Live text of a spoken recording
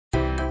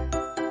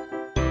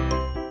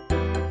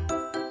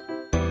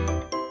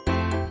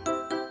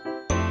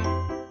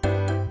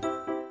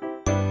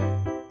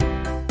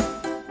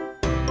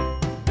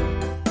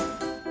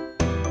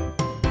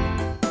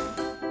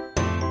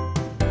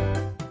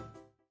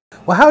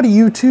Well, howdy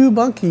YouTube,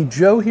 Unky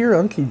Joe here,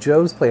 Unky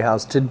Joe's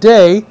Playhouse.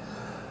 Today,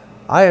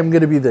 I am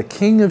going to be the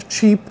king of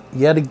cheap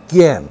yet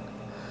again.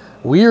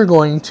 We are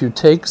going to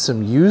take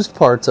some used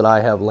parts that I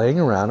have laying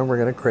around and we're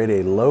going to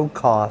create a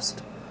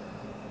low-cost,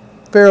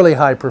 fairly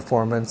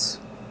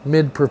high-performance,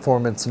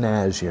 mid-performance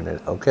NAS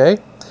unit, okay?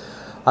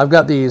 I've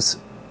got these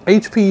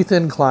HP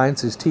thin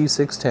clients, these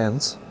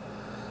T610s.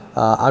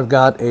 I've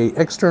got an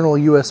external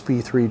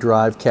USB 3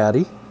 drive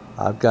caddy.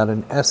 I've got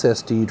an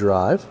SSD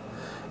drive.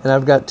 And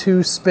I've got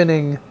two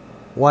spinning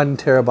 1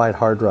 terabyte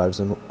hard drives.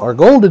 And our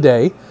goal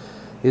today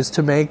is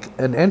to make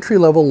an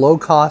entry-level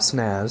low-cost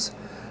NAS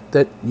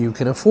that you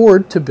can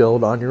afford to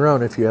build on your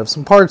own if you have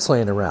some parts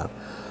laying around.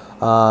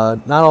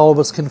 Not all of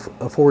us can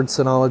afford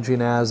Synology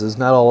NASs.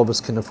 Not all of us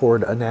can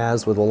afford a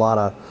NAS with a lot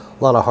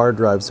of hard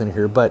drives in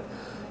here. But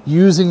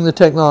using the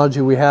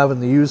technology we have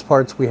and the used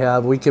parts we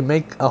have, we can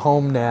make a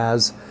home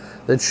NAS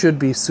that should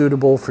be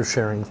suitable for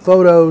sharing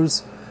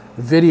photos,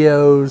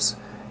 videos,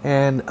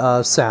 and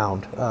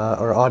sound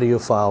or audio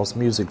files,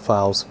 music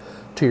files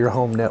to your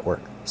home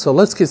network. So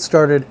let's get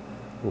started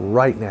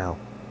right now.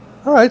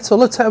 All right, so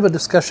let's have a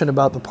discussion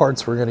about the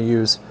parts we're going to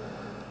use.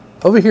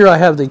 Over here I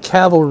have the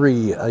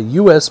Cavalry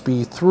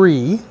USB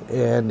 3,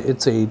 and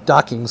it's a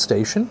docking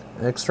station,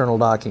 an external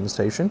docking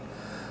station.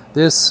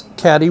 This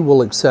caddy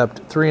will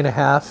accept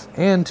 3.5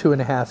 and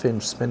 2.5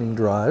 inch spinning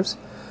drives,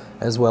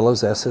 as well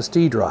as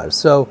SSD drives.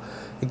 So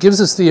it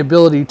gives us the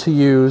ability to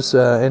use,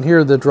 and here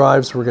are the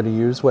drives we're going to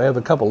use. We have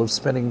a couple of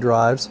spinning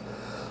drives.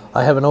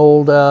 I have an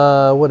old,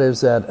 what is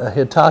that, a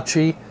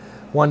Hitachi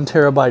 1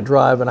 terabyte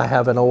drive, and I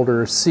have an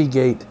older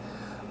Seagate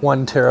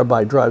 1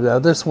 terabyte drive. Now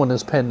this one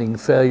is pending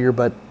failure,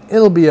 but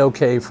it'll be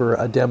okay for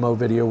a demo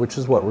video, which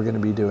is what we're going to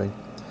be doing.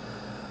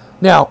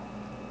 Now,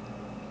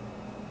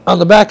 on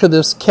the back of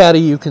this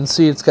caddy, you can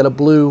see it's got a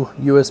blue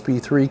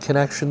USB 3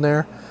 connection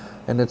there,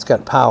 and it's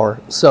got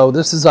power. So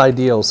this is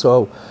ideal.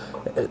 So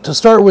to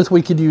start with,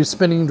 we could use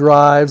spinning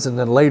drives, and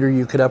then later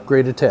you could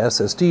upgrade it to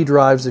SSD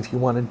drives if you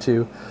wanted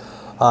to.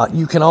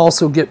 You can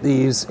also get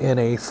these in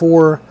a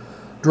 4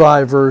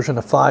 drive version,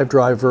 a 5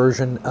 drive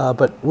version,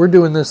 but we're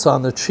doing this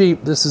on the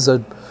cheap. This is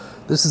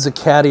a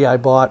caddy I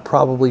bought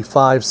probably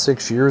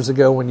 5-6 years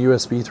ago when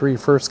USB 3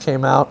 first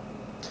came out.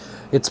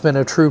 It's been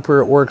a trooper.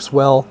 It works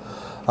well.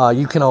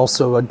 You can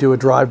also do a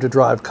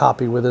drive-to-drive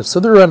copy with it, so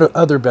there are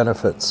other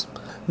benefits.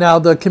 Now,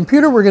 the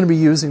computer we're going to be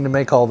using to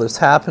make all this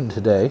happen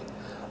today,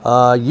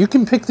 you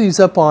can pick these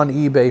up on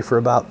eBay for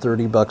about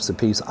 30 bucks a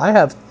piece. I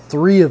have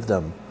 3 of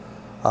them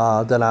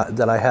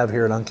that I have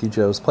here at Unky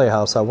Joe's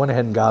Playhouse. I went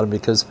ahead and got them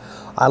because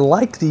I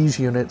like these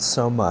units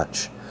so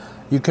much.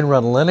 You can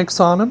run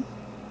Linux on them.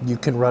 You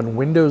can run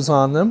Windows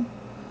on them.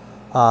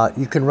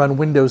 You can run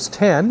Windows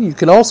 10. You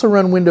could also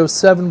run Windows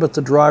 7, but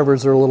the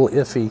drivers are a little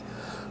iffy.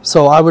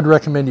 So I would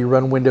recommend you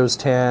run Windows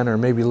 10 or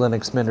maybe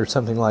Linux Mint or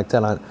something like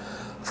that on.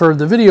 For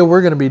the video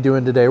we're going to be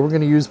doing today, we're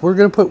going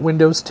to put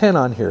Windows 10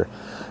 on here.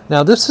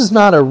 Now this is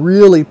not a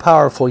really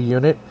powerful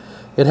unit.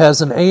 It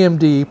has an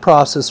AMD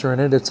processor in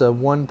it. It's a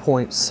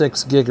 1.6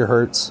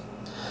 gigahertz.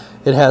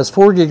 It has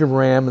 4 gig of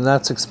RAM, and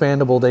that's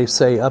expandable, they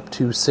say, up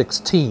to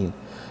 16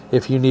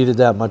 if you needed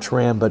that much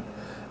RAM. But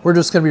we're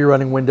just going to be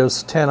running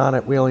Windows 10 on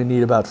it. We only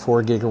need about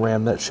 4 gig of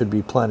RAM. That should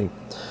be plenty.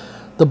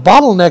 The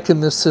bottleneck in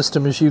this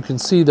system, as you can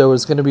see, though,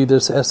 is going to be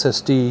this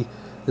SSD,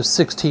 this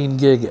 16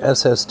 gig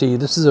SSD.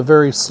 This is a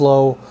very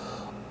slow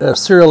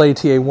serial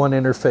ATA 1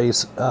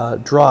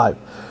 interface drive.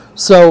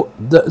 So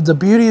the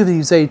beauty of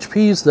these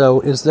HPs, though,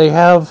 is they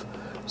have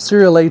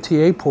serial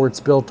ATA ports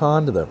built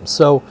onto them.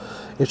 So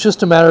it's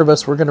just a matter of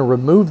us, we're going to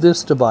remove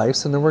this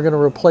device, and then we're going to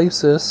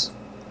replace this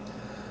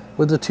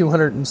with the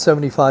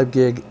 275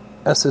 gig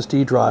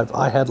SSD drive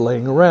I had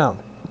laying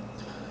around.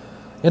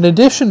 In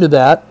addition to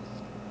that,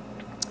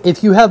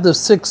 if you have the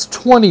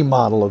 620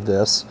 model of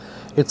this,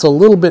 it's a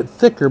little bit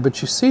thicker,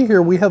 but you see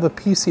here we have a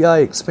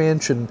PCI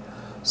expansion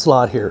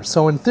slot here.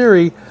 So in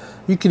theory,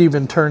 you could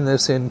even turn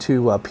this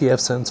into a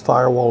pfSense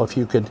firewall if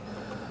you could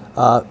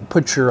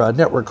put your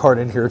network card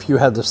in here if you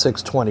had the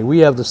 620. We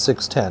have the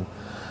 610.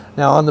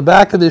 Now on the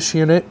back of this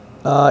unit,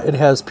 it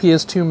has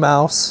PS2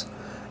 mouse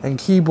and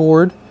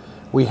keyboard.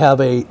 We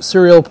have a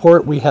serial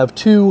port. We have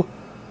 2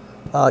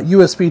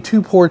 USB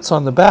 2 ports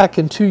on the back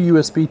and 2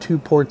 USB 2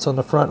 ports on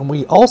the front, and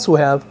we also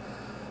have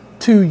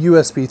 2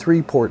 USB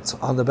 3 ports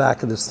on the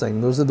back of this thing.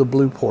 Those are the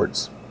blue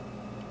ports.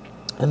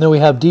 And then we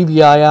have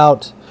DVI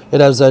out. It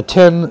has a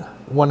 10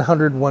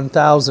 100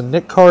 1000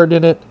 NIC card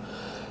in it,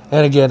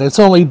 and again, it's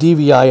only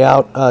DVI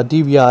out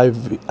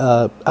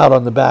out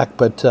on the back,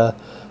 but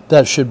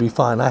that should be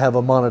fine. I have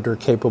a monitor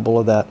capable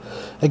of that.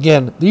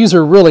 Again, these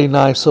are really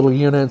nice little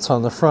units.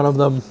 On the front of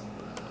them,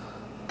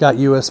 got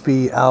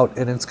USB out,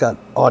 and it's got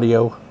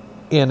audio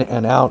in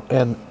and out,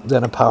 and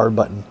then a power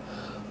button.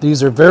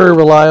 These are very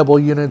reliable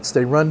units.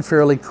 They run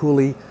fairly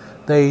coolly.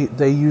 They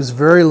use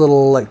very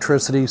little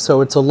electricity,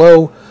 so it's a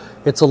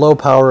low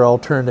power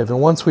alternative. And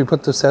once we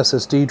put this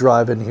SSD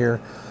drive in here,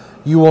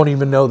 you won't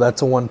even know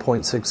that's a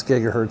 1.6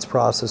 gigahertz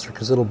processor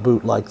because it'll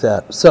boot like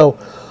that. So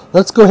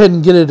let's go ahead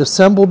and get it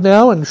assembled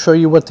now and show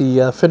you what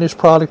the finished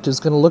product is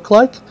going to look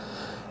like.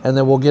 and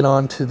then we'll get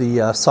on to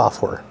the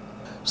software.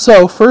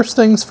 So first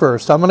things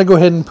first, I'm going to go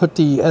ahead and put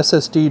the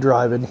SSD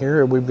drive in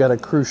here. We've got a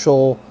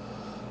Crucial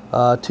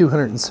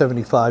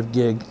 275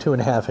 gig,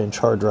 2.5-inch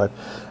hard drive.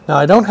 Now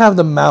I don't have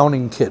the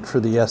mounting kit for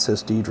the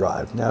SSD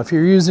drive. Now if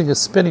you're using a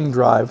spinning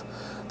drive,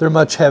 they're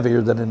much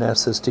heavier than an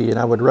SSD, and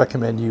I would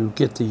recommend you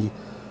get the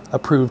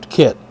approved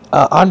kit.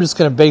 I'm just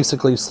going to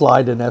basically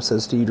slide an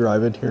SSD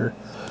drive in here.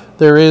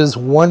 There is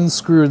one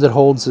screw that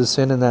holds this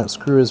in, and that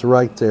screw is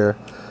right there.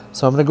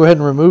 So I'm going to go ahead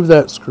and remove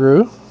that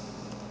screw.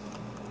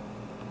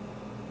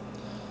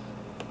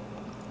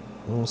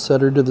 We'll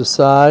set her to the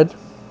side.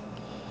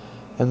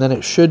 And then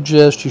it should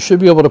you should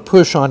be able to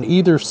push on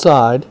either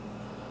side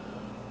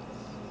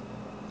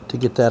to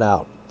get that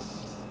out.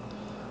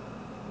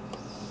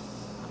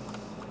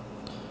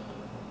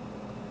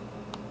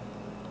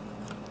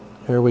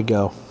 There we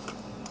go.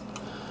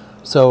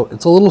 So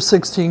it's a little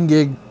 16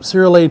 gig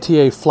serial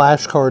ATA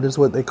flash card is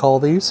what they call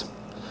these.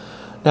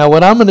 Now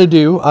what I'm going to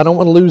do, I don't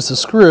want to lose the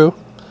screw,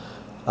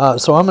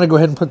 so I'm going to go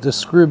ahead and put this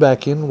screw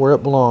back in where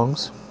it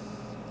belongs.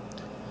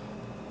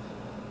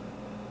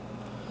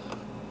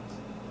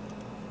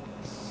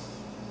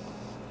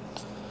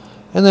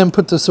 And then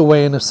put this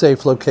away in a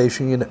safe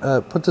location. You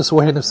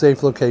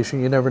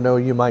never know,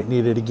 you might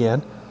need it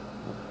again.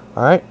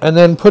 All right, and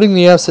then putting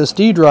the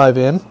SSD drive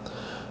in.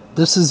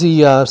 This is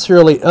the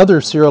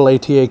other serial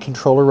ATA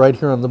controller right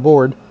here on the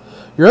board.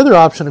 Your other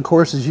option, of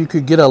course, is you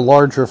could get a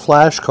larger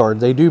flash card.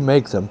 They do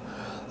make them.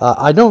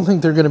 I don't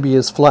think they're going to be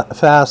as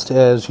fast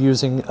as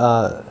using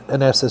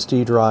an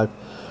SSD drive.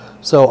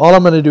 So all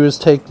I'm going to do is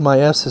take my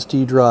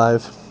SSD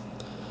drive,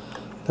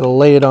 going to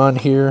lay it on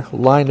here,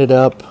 line it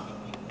up,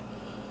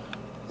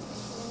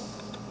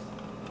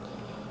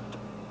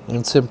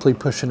 and simply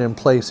push it in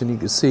place, and you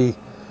can see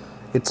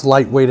it's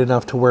lightweight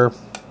enough to where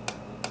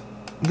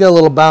you got a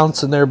little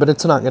bounce in there, but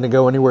it's not going to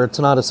go anywhere. It's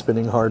not a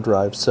spinning hard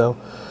drive. So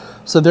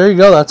there you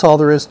go. That's all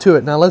there is to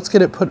it. Now let's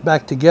get it put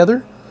back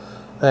together,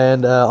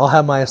 and I'll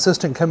have my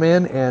assistant come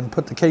in and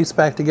put the case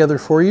back together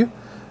for you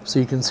so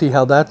you can see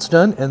how that's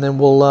done, and then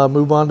we'll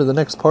move on to the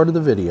next part of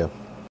the video.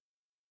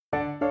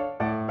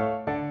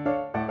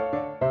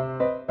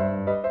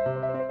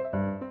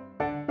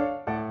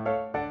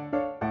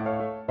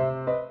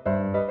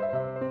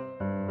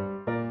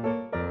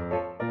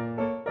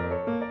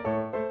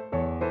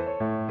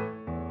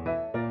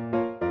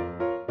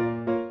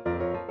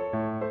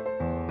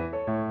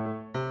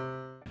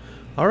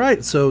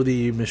 Alright, so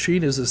the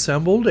machine is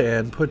assembled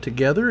and put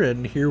together,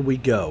 and here we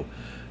go.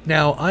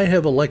 Now, I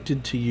have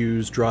elected to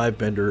use Drive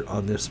Bender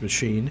on this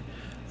machine.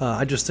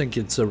 I just think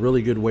it's a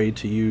really good way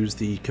to use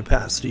the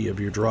capacity of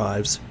your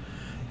drives.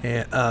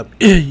 And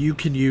you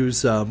can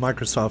use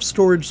Microsoft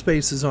storage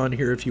spaces on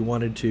here if you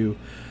wanted to,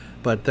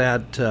 but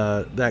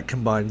that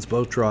combines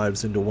both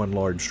drives into one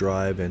large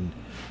drive, and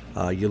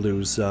you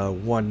lose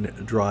one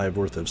drive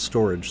worth of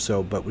storage.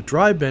 But with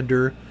Drive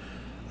Bender,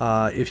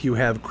 if you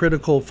have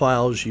critical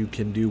files, you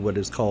can do what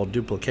is called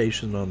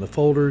duplication on the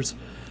folders,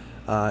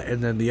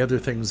 and then the other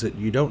things that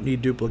you don't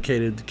need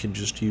duplicated can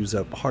just use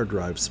up hard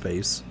drive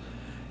space,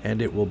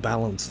 and it will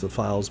balance the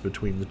files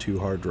between the two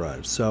hard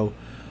drives. So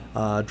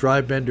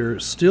Drive Bender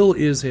still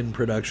is in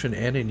production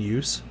and in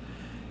use,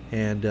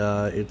 and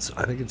I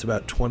think it's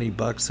about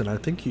 $20, and I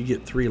think you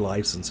get 3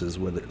 licenses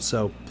with it.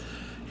 So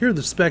here are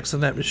the specs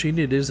on that machine.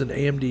 It is an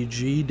AMD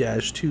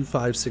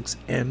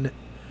G-256N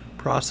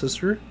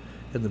processor,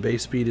 and the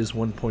base speed is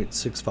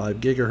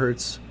 1.65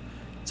 gigahertz.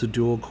 It's a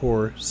dual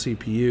core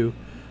CPU.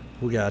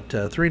 We got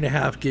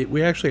 3.5 gig.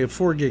 We actually have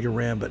 4 gig of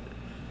RAM, but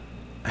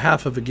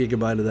half of a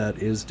gigabyte of that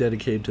is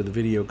dedicated to the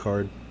video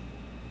card.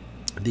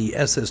 The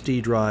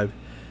SSD drive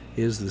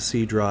is the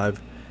C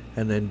drive,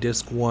 and then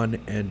disk 1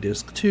 and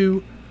disk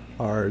 2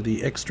 are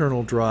the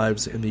external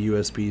drives in the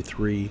USB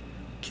 3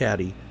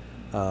 caddy.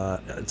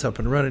 It's up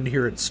and running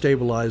here. It's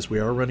stabilized. We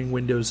are running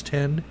Windows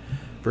 10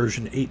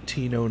 version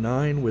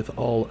 1809 with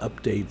all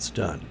updates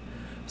done.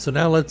 So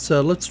now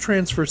let's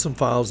transfer some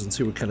files and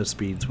see what kind of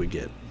speeds we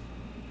get.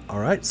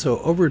 Alright, so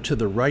over to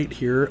the right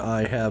here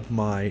I have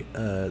my,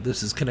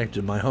 this is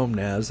connected to my home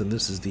NAS, and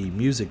this is the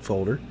music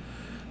folder.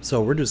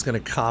 So we're just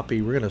going to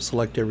copy, we're going to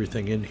select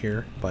everything in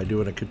here by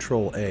doing a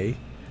Control A.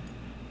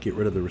 Get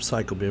rid of the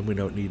recycle bin, we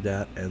don't need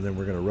that. And then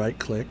we're going to right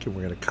click and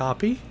we're going to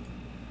copy.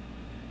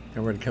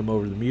 And we're going to come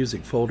over to the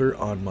music folder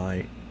on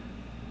my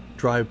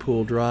drive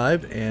pool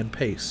drive and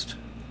paste.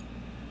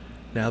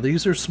 Now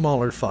these are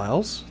smaller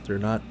files, they're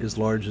not as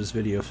large as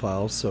video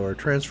files, so our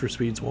transfer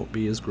speeds won't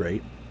be as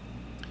great.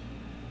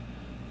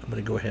 I'm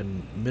going to go ahead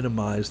and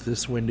minimize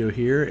this window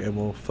here, and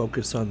we'll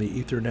focus on the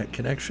Ethernet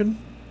connection.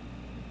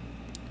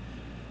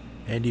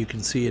 And you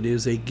can see it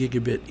is a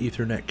gigabit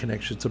Ethernet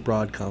connection. It's a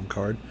Broadcom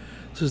card.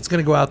 So it's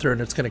going to go out there and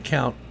it's going to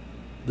count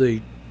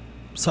the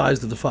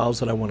size of the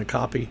files that I want to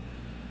copy.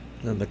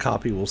 And then the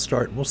copy will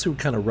start. And we'll see what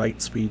kind of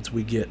write speeds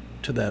we get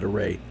to that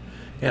array.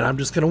 And I'm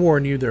just going to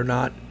warn you, they're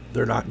not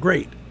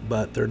great,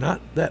 but they're not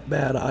that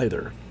bad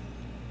either.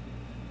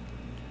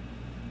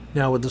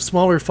 Now with the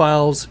smaller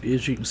files,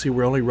 as you can see,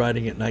 we're only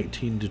writing at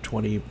 19 to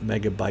 20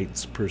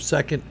 megabytes per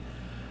second.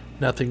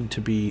 Nothing to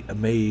be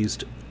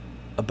amazed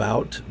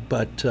about,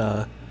 but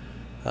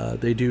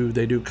they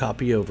do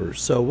copy over.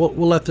 So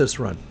we'll let this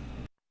run.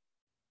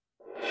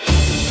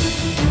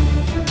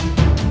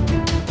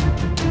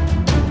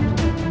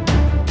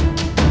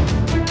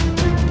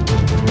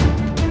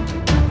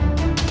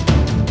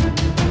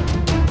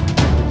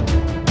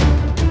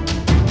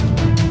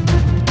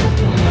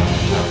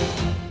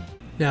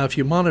 Now, if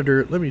you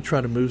monitor, let me try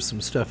to move some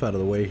stuff out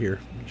of the way here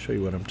and show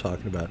you what I'm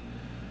talking about.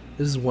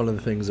 This is one of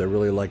the things I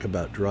really like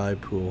about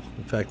Drive Pool.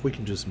 In fact, we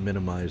can just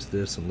minimize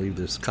this and leave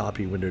this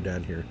copy window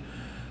down here.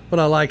 What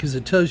I like is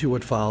it tells you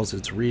what files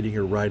it's reading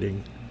or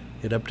writing.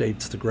 It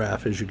updates the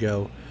graph as you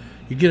go.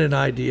 You get an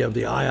idea of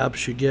the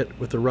IOPS you get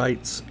with the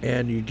writes,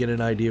 and you get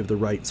an idea of the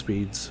write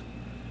speeds.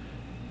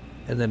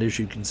 And then as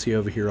you can see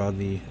over here on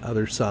the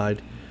other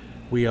side,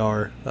 we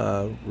are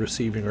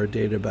receiving our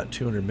data about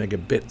 200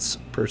 megabits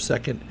per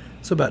second.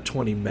 So about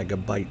 20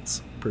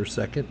 megabytes per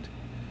second.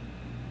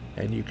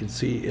 And you can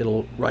see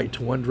it'll write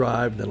to one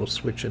drive, then it'll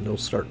switch and it'll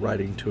start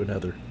writing to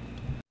another.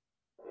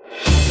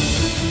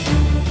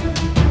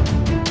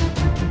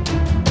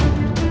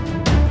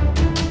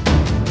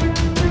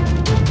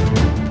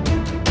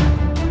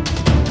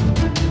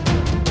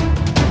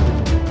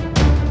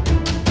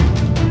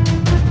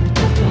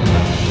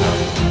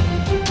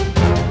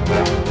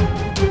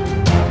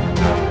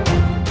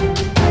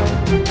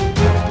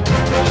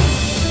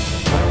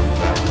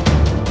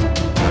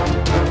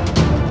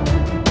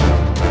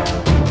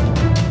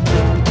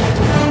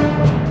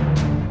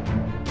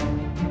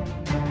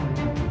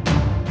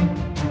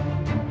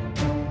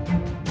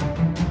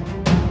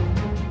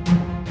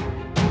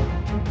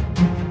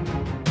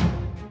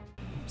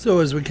 So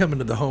as we come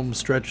into the home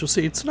stretch, you'll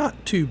see it's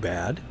not too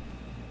bad.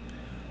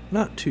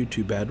 Not too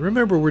bad.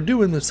 Remember, we're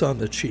doing this on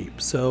the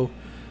cheap, so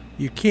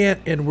you can't,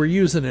 and we're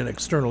using an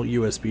external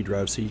USB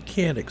drive, so you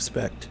can't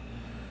expect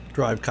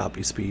drive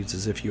copy speeds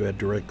as if you had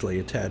directly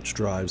attached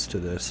drives to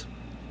this.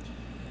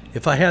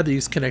 If I had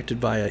these connected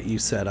via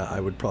eSATA,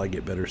 I would probably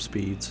get better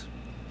speeds.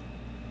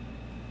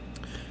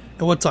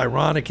 And what's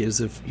ironic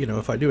is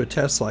if I do a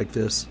test like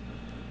this,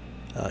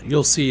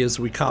 you'll see as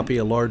we copy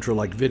a larger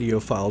like video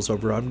files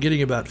over, I'm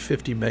getting about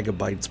 50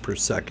 megabytes per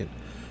second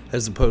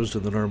as opposed to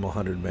the normal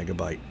 100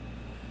 megabyte.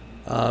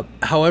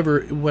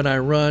 However, when I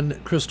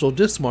run Crystal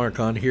Diskmark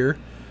on here,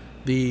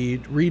 the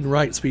read and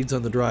write speeds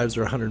on the drives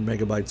are 100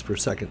 megabytes per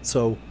second.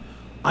 So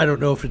I don't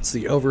know if it's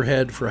the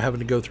overhead for having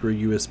to go through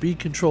a USB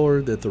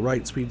controller that the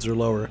write speeds are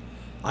lower.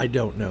 I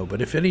don't know.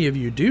 But if any of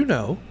you do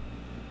know,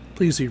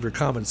 please leave your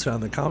comments down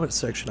in the comments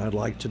section. I'd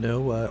like to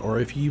know, or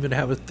if you even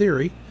have a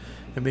theory,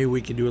 and maybe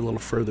we can do a little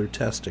further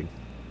testing.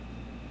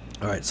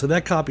 All right, so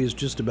that copy is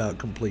just about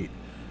complete.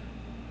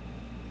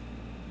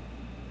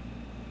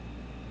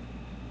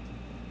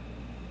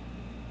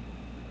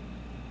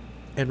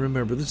 And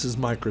remember, this is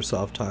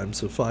Microsoft time,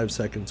 so 5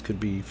 seconds could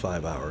be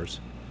 5 hours.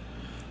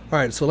 All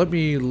right, so let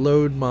me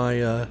load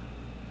my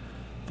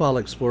File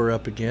Explorer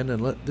up again,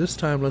 and this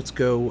time let's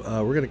go,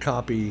 we're going to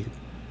copy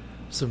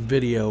some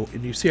video,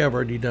 and you see I've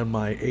already done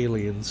my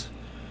aliens,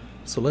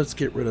 so let's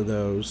get rid of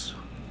those.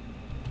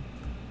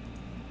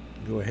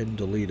 Go ahead and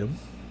delete them.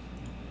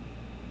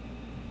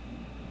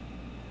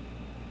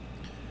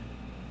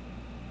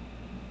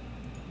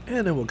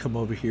 And then we'll come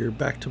over here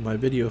back to my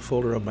video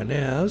folder on my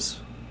NAS,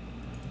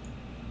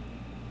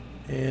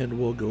 and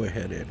we'll go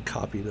ahead and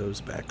copy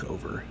those back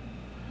over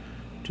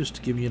just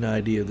to give you an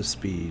idea of the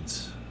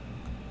speeds.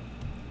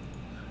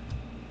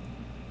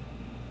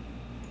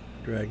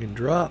 Drag and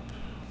drop.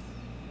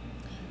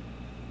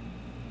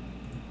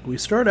 We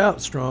start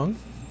out strong,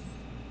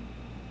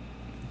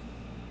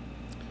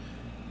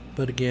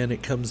 but again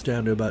it comes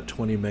down to about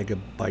 20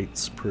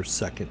 megabytes per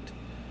second,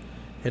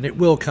 and it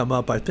will come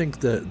up. I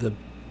think the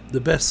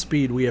best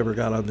speed we ever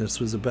got on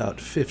this was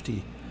about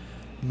 50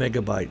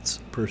 megabytes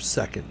per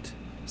second,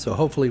 so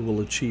hopefully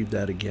we'll achieve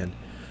that again.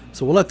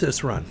 So we'll let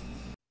this run.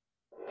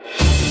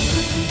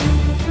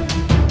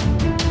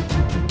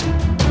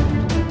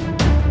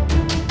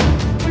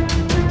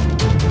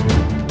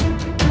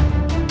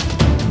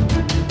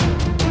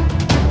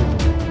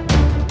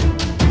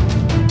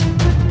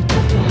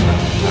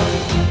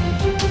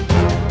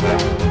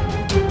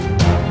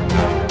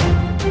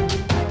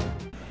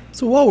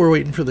 So while we're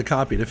waiting for the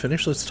copy to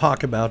finish, let's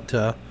talk about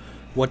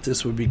what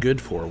this would be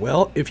good for.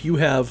 Well, if you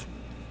have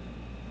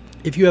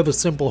a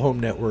simple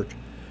home network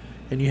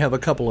and you have a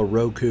couple of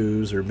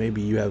Rokus, or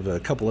maybe you have a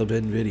couple of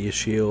NVIDIA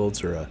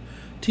Shields or a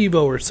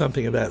TiVo or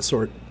something of that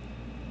sort,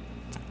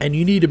 and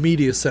you need a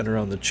media center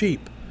on the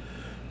cheap,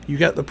 you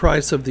got the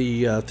price of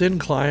the thin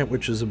client,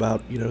 which is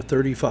about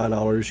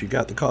 $35. You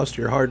got the cost of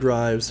your hard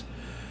drives,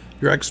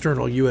 your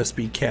external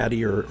USB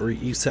caddy or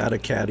eSATA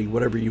caddy,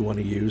 whatever you want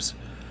to use.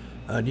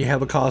 And you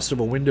have a cost of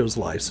a Windows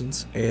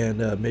license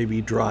and maybe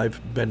drive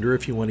vendor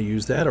if you want to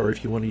use that, or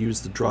if you want to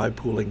use the drive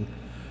pooling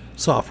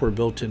software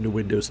built into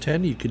Windows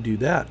 10, you could do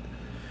that.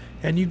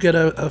 And you get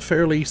a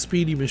fairly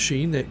speedy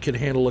machine that can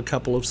handle a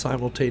couple of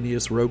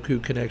simultaneous Roku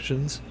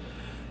connections.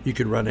 You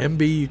could run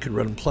MB, you could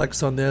run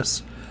Plex on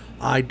this.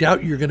 I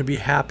doubt you're going to be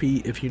happy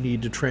if you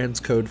need to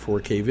transcode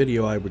 4K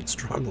video. I would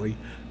strongly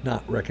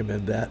not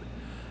recommend that.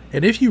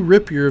 And if you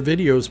rip your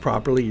videos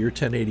properly, your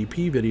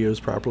 1080p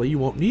videos properly, you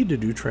won't need to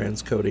do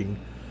transcoding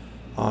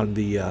on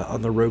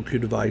the Roku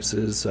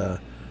devices.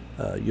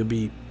 You'll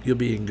be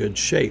in good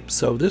shape.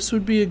 So this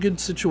would be a good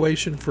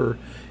situation for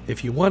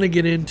if you want to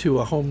get into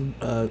a home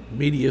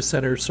media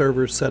center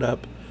server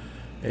setup,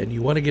 and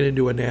you want to get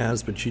into a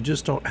NAS, but you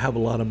just don't have a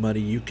lot of money.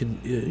 You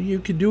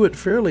can do it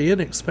fairly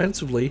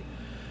inexpensively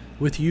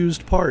with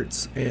used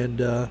parts, and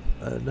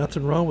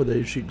nothing wrong with it.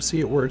 As you can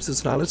see, it works.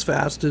 It's not as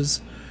fast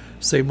as,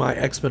 say, my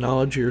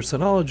Exponology or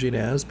Synology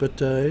NAS,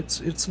 but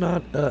it's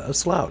not a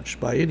slouch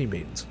by any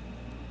means.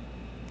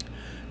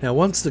 Now,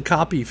 once the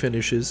copy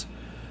finishes,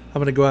 I'm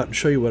going to go out and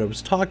show you what I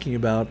was talking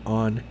about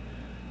on,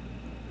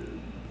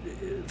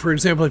 for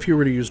example, if you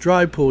were to use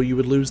drive pool, you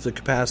would lose the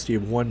capacity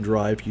of one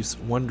drive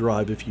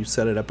if you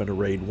set it up in a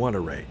RAID 1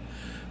 array.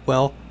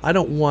 Well, I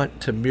don't want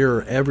to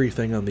mirror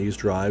everything on these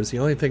drives. The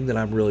only thing that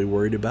I'm really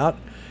worried about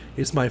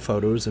is my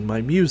photos and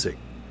my music,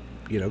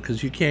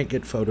 because you can't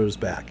get photos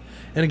back.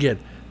 And again,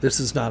 this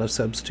is not a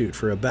substitute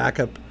for a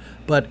backup,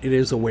 but it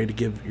is a way to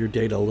give your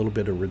data a little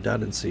bit of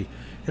redundancy.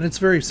 And it's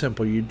very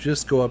simple. You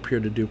just go up here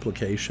to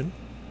duplication.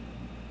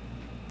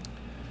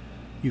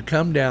 You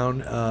come down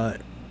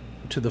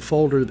to the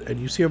folder, and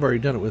you see I've already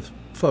done it with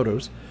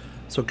photos.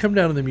 So come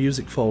down to the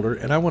music folder,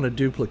 and I want to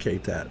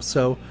duplicate that.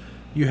 So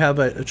you have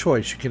a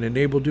choice. You can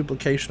enable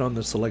duplication on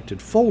the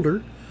selected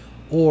folder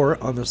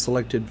or on the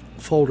selected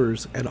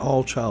folders and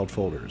all child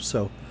folders.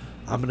 So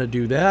I'm going to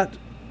do that.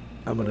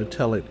 I'm going to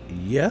tell it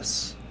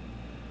yes,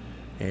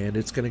 and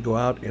it's going to go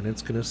out and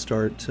it's going to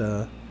start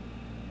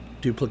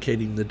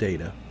duplicating the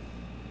data.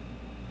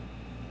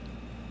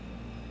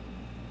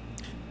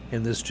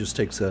 And this just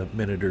takes a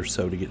minute or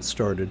so to get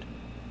started.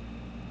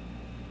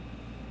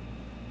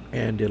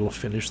 And it'll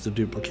finish the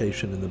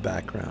duplication in the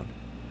background.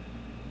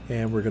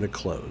 And we're going to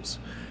close.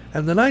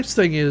 And the nice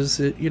thing is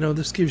that,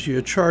 this gives you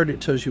a chart.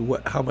 It tells you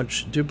how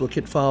much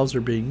duplicate files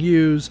are being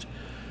used,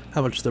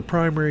 how much the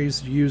primary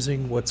is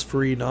using, what's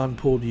free,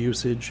 non-pooled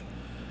usage.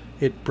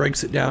 It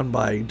breaks it down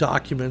by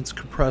documents,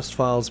 compressed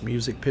files,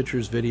 music,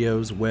 pictures,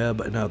 videos,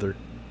 web, and other.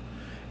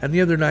 And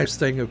the other nice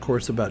thing, of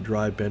course, about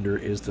Drive Bender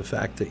is the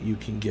fact that you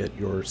can get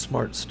your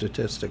smart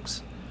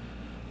statistics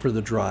for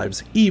the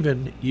drives,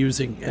 even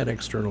using an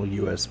external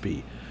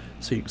USB.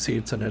 So you can see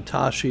it's an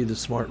Hitachi. The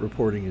smart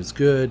reporting is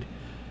good.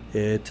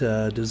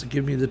 Does it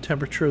give me the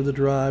temperature of the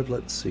drive?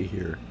 Let's see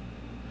here.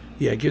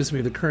 Yeah, it gives me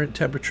the current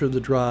temperature of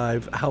the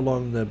drive, how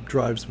long the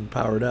drive's been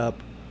powered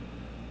up,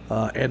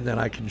 and then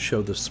I can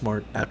show the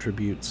smart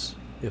attributes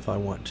if I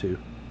want to.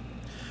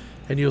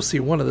 And you'll see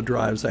one of the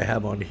drives I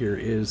have on here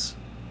is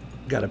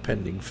got a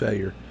pending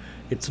failure.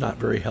 It's not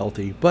very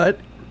healthy, but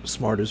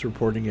smart is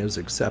reporting as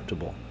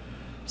acceptable.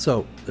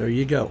 So there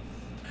you go.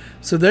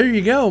 So there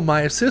you go,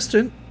 my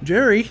assistant,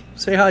 Jerry.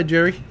 Say hi,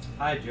 Jerry.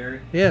 Hi,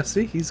 Jerry. Yeah,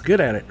 see, he's good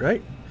at it,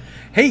 right?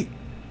 Hey,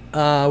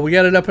 we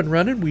got it up and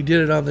running. We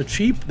did it on the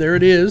cheap. There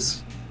it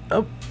is,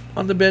 up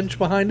on the bench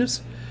behind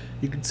us.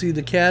 You can see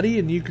the caddy,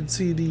 and you can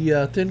see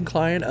the thin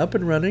client up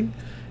and running,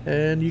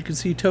 and you can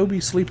see Toby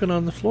sleeping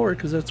on the floor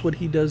because that's what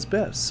he does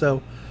best.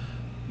 So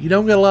you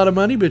don't got a lot of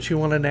money, but you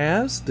want a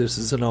NAS, this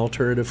is an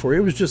alternative for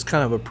you. It was just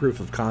kind of a proof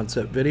of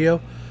concept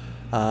video.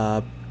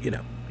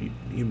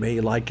 You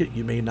may like it,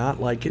 you may not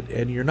like it,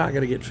 and you're not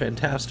going to get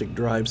fantastic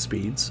drive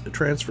speeds,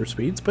 transfer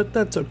speeds, but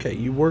that's okay.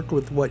 You work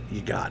with what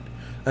you got.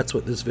 That's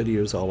what this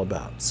video is all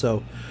about.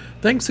 So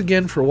thanks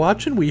again for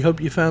watching. We hope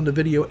you found the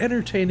video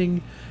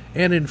entertaining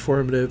and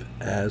informative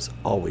as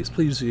always.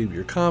 Please leave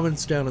your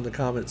comments down in the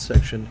comments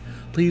section.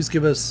 Please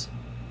give us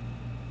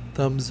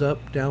thumbs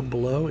up down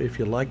below if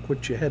you like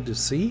what you had to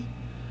see.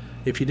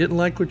 If you didn't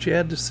like what you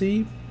had to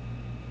see,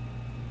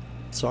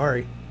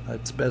 sorry,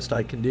 that's the best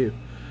I can do.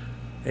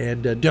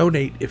 And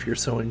donate if you're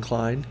so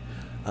inclined.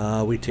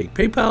 We take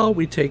PayPal,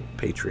 we take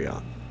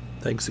Patreon.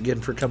 Thanks again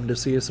for coming to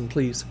see us, and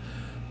please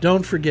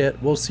don't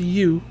forget, we'll see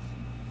you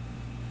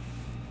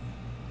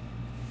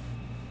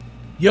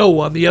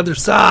on the other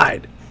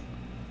side.